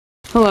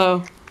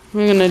Hello.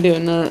 We're gonna do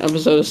another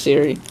episode of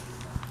Siri.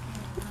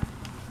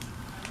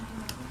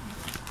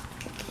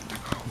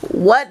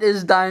 What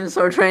is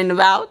Dinosaur Train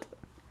about?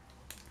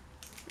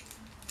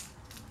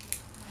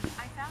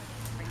 I found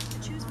things to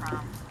choose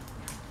from.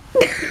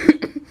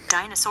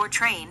 Dinosaur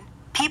Train,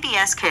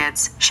 PBS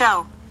Kids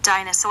Show,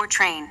 Dinosaur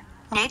Train,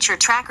 Nature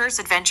Trackers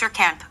Adventure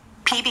Camp,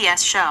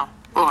 PBS Show,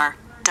 or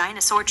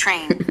Dinosaur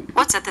Train,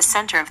 What's at the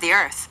Center of the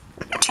Earth,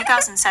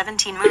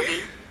 2017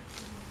 movie.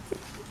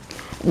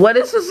 What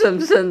is The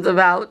Simpsons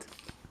about?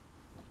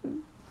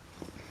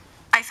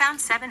 I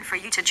found 7 for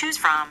you to choose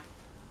from.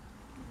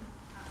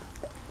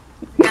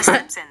 The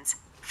Simpsons,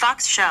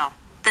 Fox Show,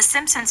 The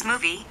Simpsons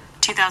Movie,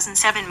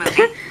 2007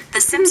 movie,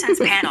 The Simpsons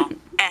Panel,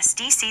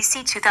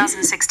 SDCC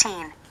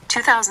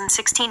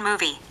 2016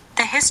 movie,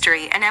 The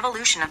History and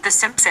Evolution of The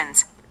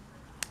Simpsons.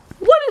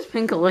 What is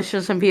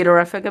Pinkalicious and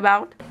Peterific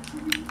about?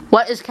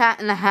 What is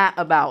Cat in the Hat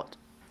about?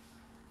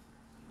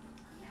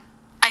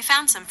 I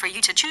found some for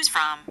you to choose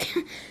from.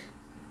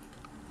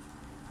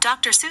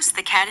 Dr. Seuss,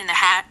 The Cat in the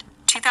Hat,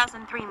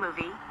 2003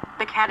 movie,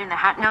 The Cat in the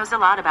Hat knows a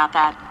lot about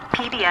that.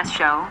 PBS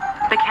show,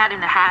 The Cat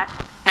in the Hat,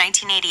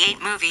 1988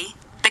 movie,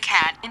 The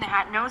Cat in the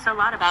Hat knows a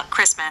lot about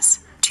Christmas.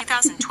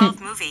 2012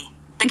 movie,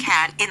 The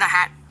Cat in the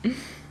Hat.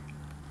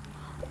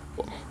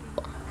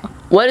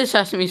 What is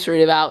Sesame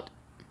Street about?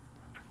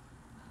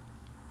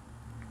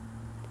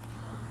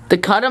 The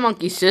Cuddle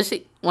Monkey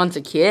Sissy wants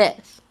a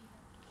kiss.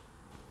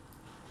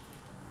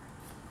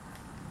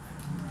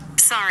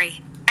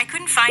 Sorry, I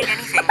couldn't find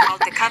anything called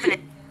The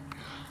Covenant.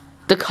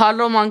 The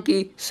Cuddle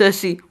Monkey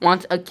Sissy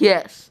wants a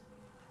kiss.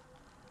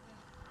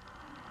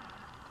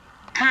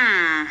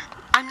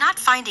 I'm not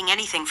finding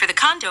anything for the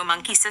Condo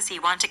Monkey Sissy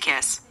Want to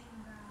Kiss.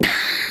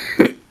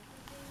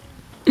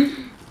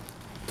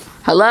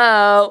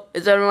 Hello?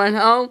 Is everyone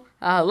home?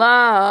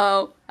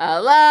 Hello?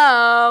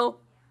 Hello?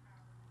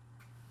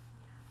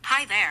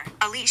 Hi there,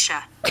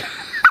 Alicia.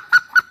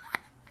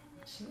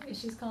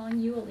 She's calling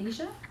you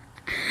Alicia?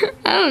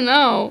 I don't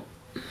know.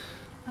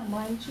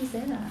 Why did she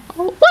say that?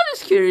 What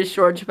is Curious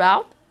George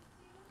about?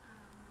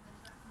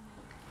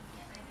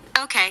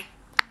 Okay.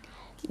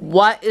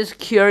 What is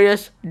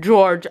Curious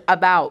George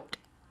about?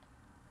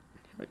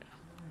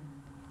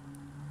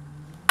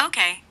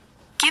 Okay.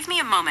 Give me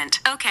a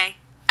moment. Okay.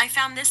 I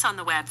found this on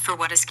the web for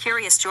what is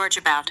Curious George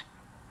about.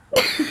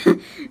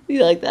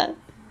 You like that?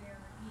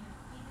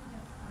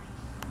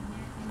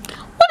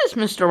 What is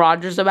Mr.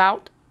 Rogers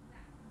about?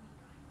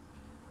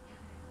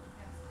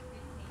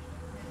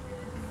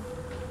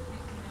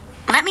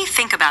 Let me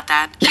think about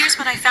that. Here's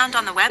what I found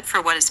on the web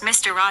for what is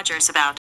Mr. Rogers about.